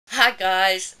Hi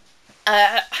guys,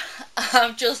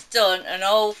 I've just done an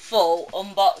all full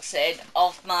unboxing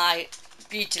of my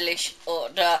Beautyo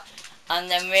order and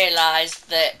then realised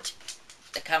that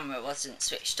the camera wasn't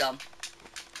switched on.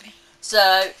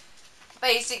 So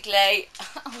basically,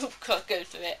 I'm going to go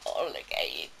through it all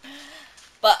again.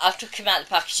 But I've took him out of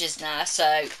the packages now,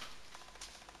 so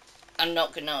I'm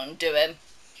not going to undo him.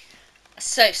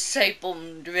 So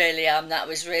bummed, really am. That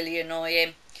was really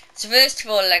annoying. So first of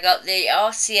all, I got the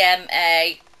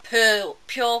RCMA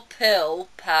Pure Pearl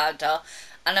powder,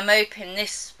 and I'm hoping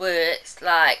this works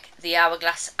like the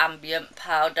Hourglass Ambient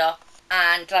powder.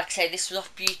 And like I say, this was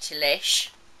off Beautyo.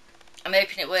 I'm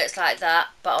hoping it works like that,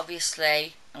 but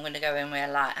obviously I'm going to go in with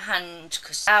a light hand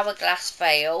because Hourglass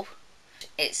Veil,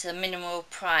 it's a mineral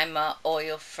primer,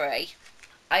 oil free.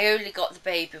 I only got the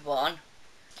baby one.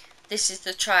 This is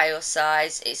the trial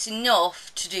size. It's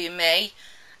enough to do me.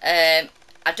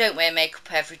 I don't wear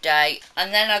makeup every day.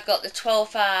 And then I got the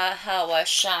 12-hour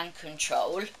shine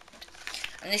control.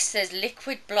 And this says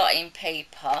liquid blotting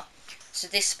paper. So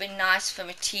this will be nice for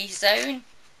my T-zone.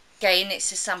 Again,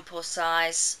 it's a sample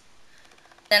size.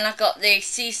 Then I got the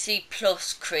CC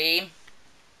Plus cream.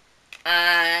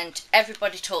 And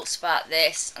everybody talks about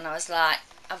this. And I was like,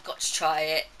 I've got to try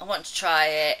it. I want to try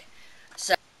it.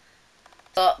 So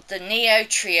got the Neo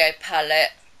Trio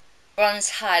palette bronze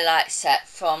highlight set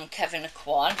from Kevin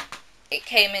Aquan. It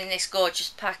came in this gorgeous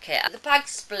packet. The bag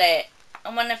split,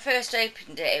 and when I first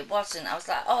opened it, it wasn't. I was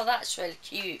like, oh, that's really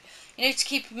cute. You know, to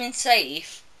keep them in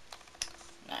safe.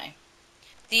 No.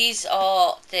 These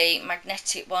are the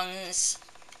magnetic ones.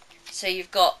 So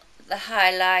you've got the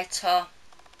highlighter,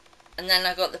 and then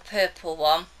I got the purple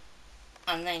one,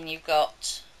 and then you've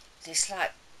got this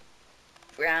like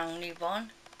brownie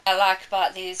one. What I like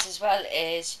about these as well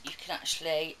is you can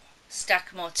actually stack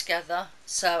them all together,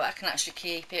 so I can actually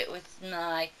keep it with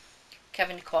my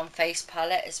Kevin Aquan face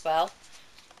palette as well,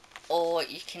 or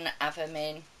you can have them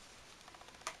in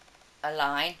a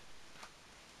line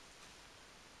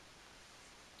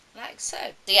like so.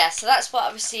 Yeah, so that's what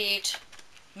I received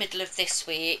middle of this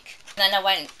week. Then I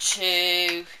went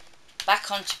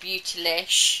back onto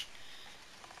Beautyo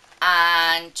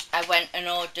and I went and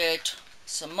ordered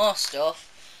some more stuff.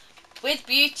 With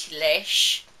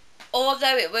Beautyo,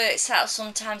 although it works out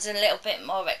sometimes a little bit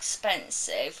more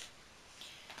expensive,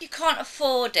 you can't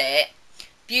afford it.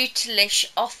 Beautyo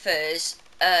offers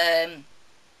a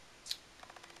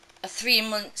 3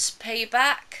 months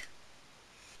payback.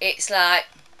 It's like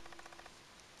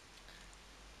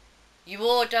you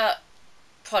order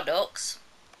products,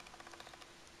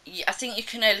 I think you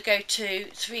can only go to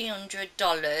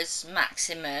 $300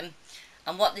 maximum,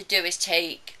 and what they do is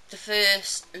take the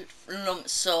first lump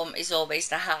sum is always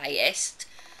the highest,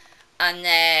 and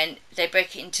then they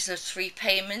break it into 3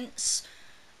 payments.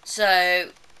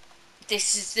 So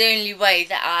this is the only way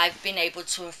that I've been able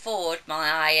to afford my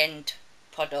high-end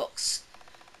products,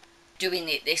 doing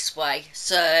it this way.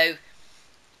 So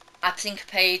I think I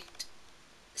paid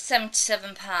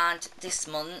 £77 this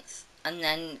month, and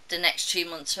then the next 2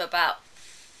 months are about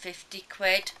 50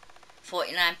 quid,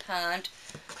 £49.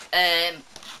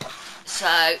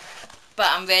 So, but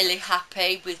I'm really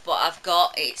happy with what I've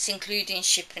got. It's including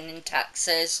shipping and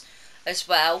taxes as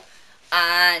well,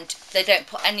 and they don't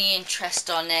put any interest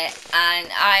on it. And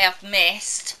I have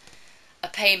missed a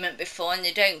payment before, and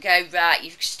they don't go, right,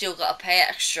 you've still got to pay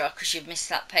extra because you've missed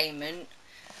that payment.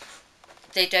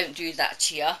 They don't do that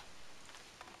to you.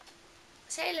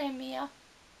 Say hello, Mia.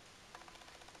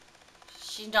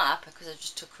 She's not happy because I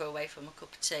just took her away from a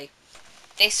cup of tea.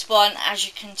 This one, as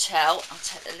you can tell, I'll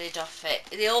take the lid off it.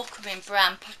 They all come in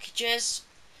brown packages.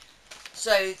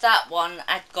 So that one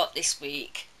I'd got this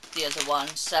week, the other one.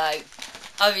 So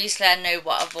obviously I know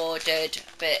what I've ordered,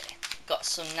 but got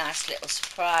some nice little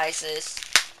surprises.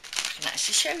 I can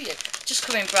actually show you. Just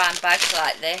come in brown bags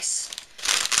like this.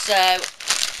 So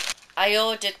I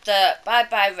ordered the Bye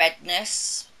Bye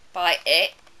Redness by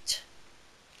It,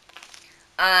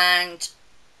 and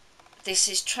this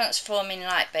is Transforming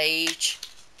Light Beige,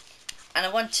 and I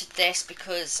wanted this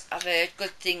because I've heard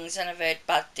good things and I've heard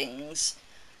bad things.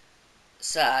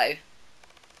 So,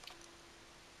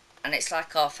 and it's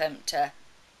like half empty.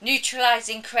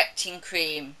 Neutralising Correcting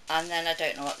Cream, and then I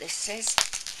don't know what this is.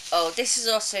 Oh, this is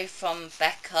also from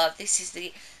Becca. This is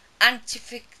the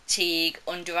Anti-Fatigue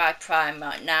Under Eye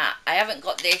Primer. Now, I haven't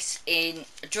got this in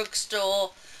a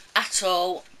drugstore at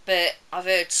all, but I've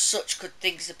heard such good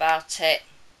things about it.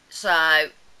 So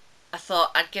I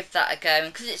thought I'd give that a go,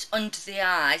 and because it's under the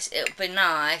eyes, it'll be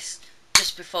nice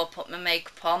just before I put my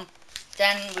makeup on.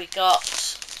 Then we got,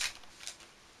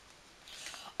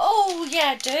 oh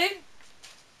yeah, I do.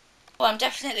 Well, I'm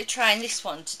definitely trying this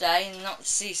one today and not the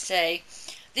CC.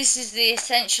 This is the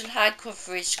Essential High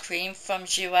Coverage Cream from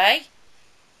Beautyo.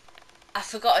 I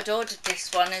forgot I'd ordered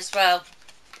this one as well.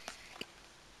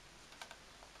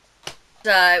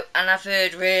 So, and I've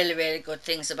heard really, really good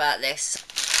things about this.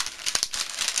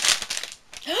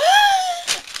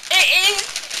 It is!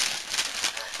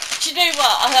 Do you know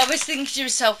what? I was thinking to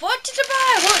myself, what did I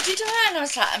buy? What did I buy? And I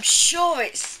was like, I'm sure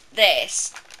it's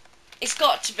this. It's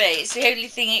got to be. It's the only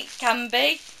thing it can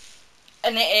be.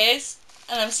 And it is.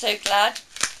 And I'm so glad.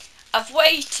 I've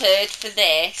waited for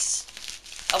this.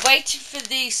 I waited for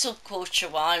the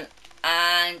Subculture one,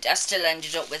 and I still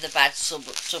ended up with a bad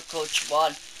Subculture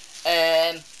one.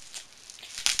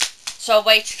 So I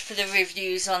waited for the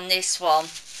reviews on this one,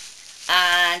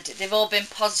 and they've all been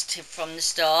positive from the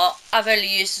start. I've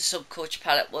only used the Subculture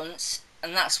palette once,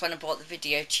 and that's when I bought the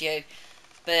Beautyo.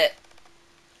 But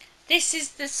this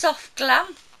is the Soft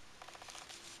Glam.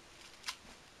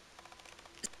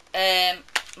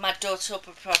 My daughter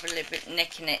will probably be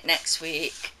nicking it next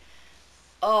week.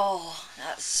 Oh,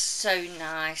 that's so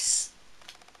nice.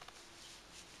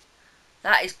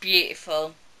 That is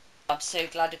beautiful. I'm so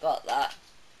glad I got that.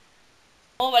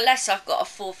 More or less I've got a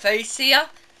full face here,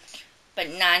 but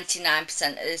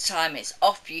 99% of the time it's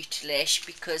off Beautylish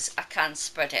because I can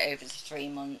spread it over the 3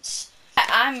 months.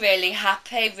 I'm really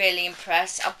happy, really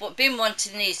impressed. I've been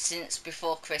wanting these since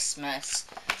before Christmas.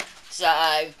 So,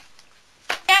 yeah.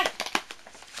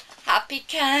 Happy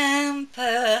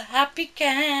camper, happy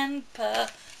camper.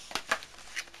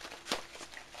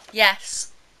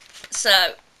 Yes.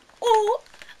 So, oh,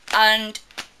 and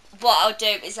what I'll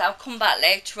do is I'll come back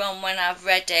later on when I'm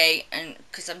ready, and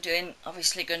because I'm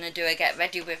obviously going to do a get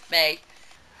ready with me.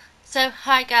 So,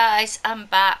 hi guys, I'm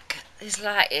back. This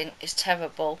lighting is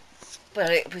terrible, but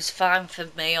it was fine for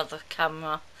me on the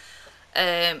camera.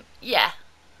 Yeah,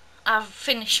 I've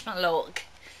finished my look,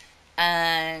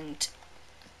 and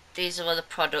these are all the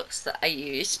products that I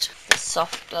used. The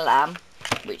Soft Glam,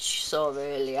 which you saw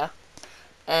earlier.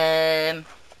 I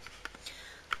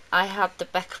had the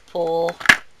Becca Paw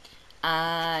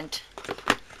and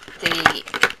the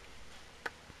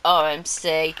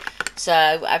RMC. So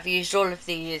I've used all of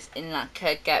these in like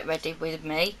a get ready with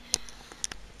me.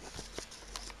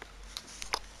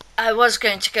 I was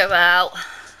going to go out,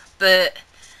 but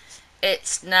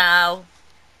it's now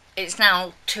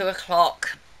 2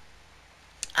 o'clock.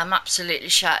 I'm absolutely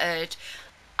shattered.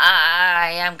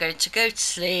 I am going to go to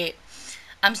sleep.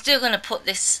 I'm still going to put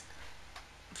this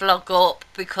vlog up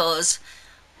because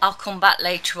I'll come back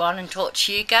later on and talk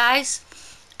to you guys.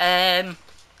 And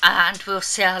we'll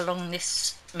see how long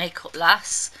this makeup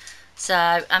lasts. So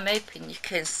I'm hoping you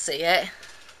can see it.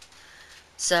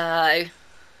 So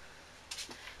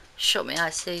shut my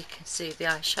eyes so you can see the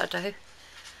eyeshadow.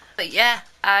 But yeah,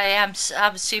 I'm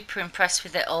super impressed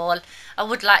with it all. I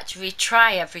would like to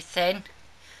retry everything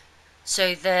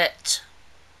so that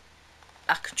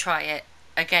I can try it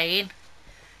again,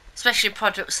 especially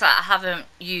products that I haven't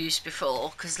used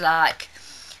before, because like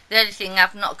the only thing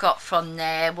I've not got from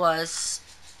there was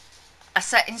a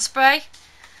setting spray,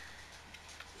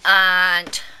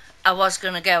 and I was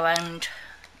going to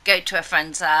go to a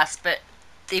friend's house, but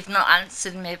they've not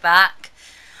answered me back,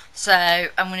 so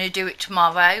I'm going to do it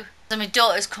tomorrow. So my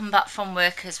daughter's come back from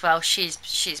work as well. She's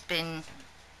been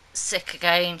sick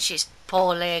again, she's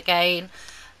poorly again,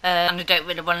 and I don't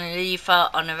really want to leave her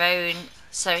on her own,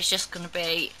 so it's just going to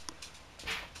be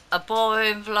a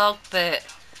boring vlog, but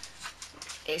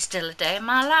it's still a day in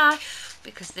my life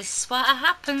because this is what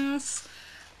happens.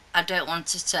 I don't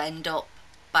want her to end up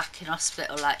back in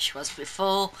hospital like she was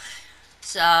before,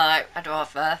 so I'd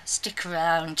rather stick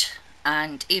around,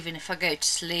 and even if I go to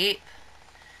sleep,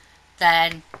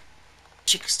 then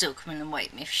she can still come in and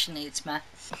wake me if she needs me.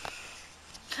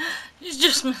 She's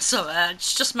just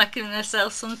making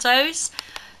herself some toast.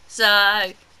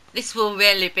 So this will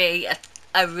really be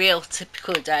a real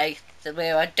typical day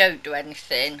where I don't do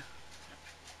anything.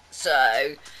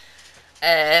 So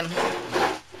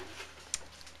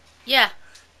yeah,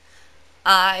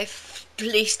 at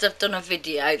least I've done a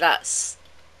video. That's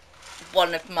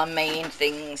one of my main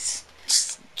things.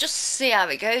 Just see how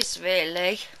it goes,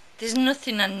 really. There's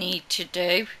nothing I need to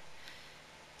do.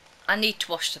 I need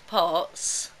to wash the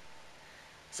pots,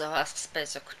 so I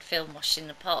suppose I could film washing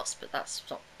the pots, but that's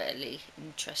not really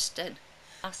interesting.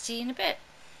 I'll see you in a bit.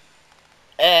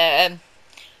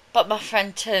 But my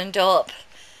friend turned up.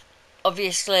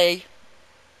 Obviously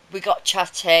we got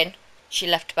chatting. She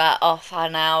left about half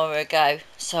an hour ago,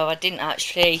 so I didn't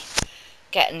actually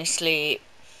get any sleep.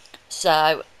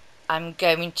 So I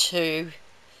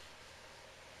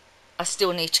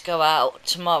still need to go out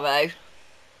tomorrow,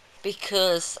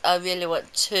 because I really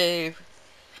want to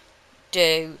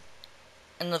do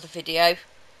another video.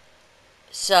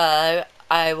 So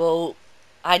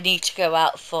I need to go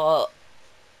out for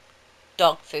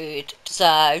dog food. So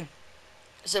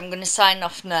I'm going to sign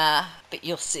off now, but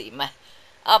you'll see me.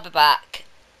 I'll be back.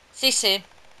 See you soon.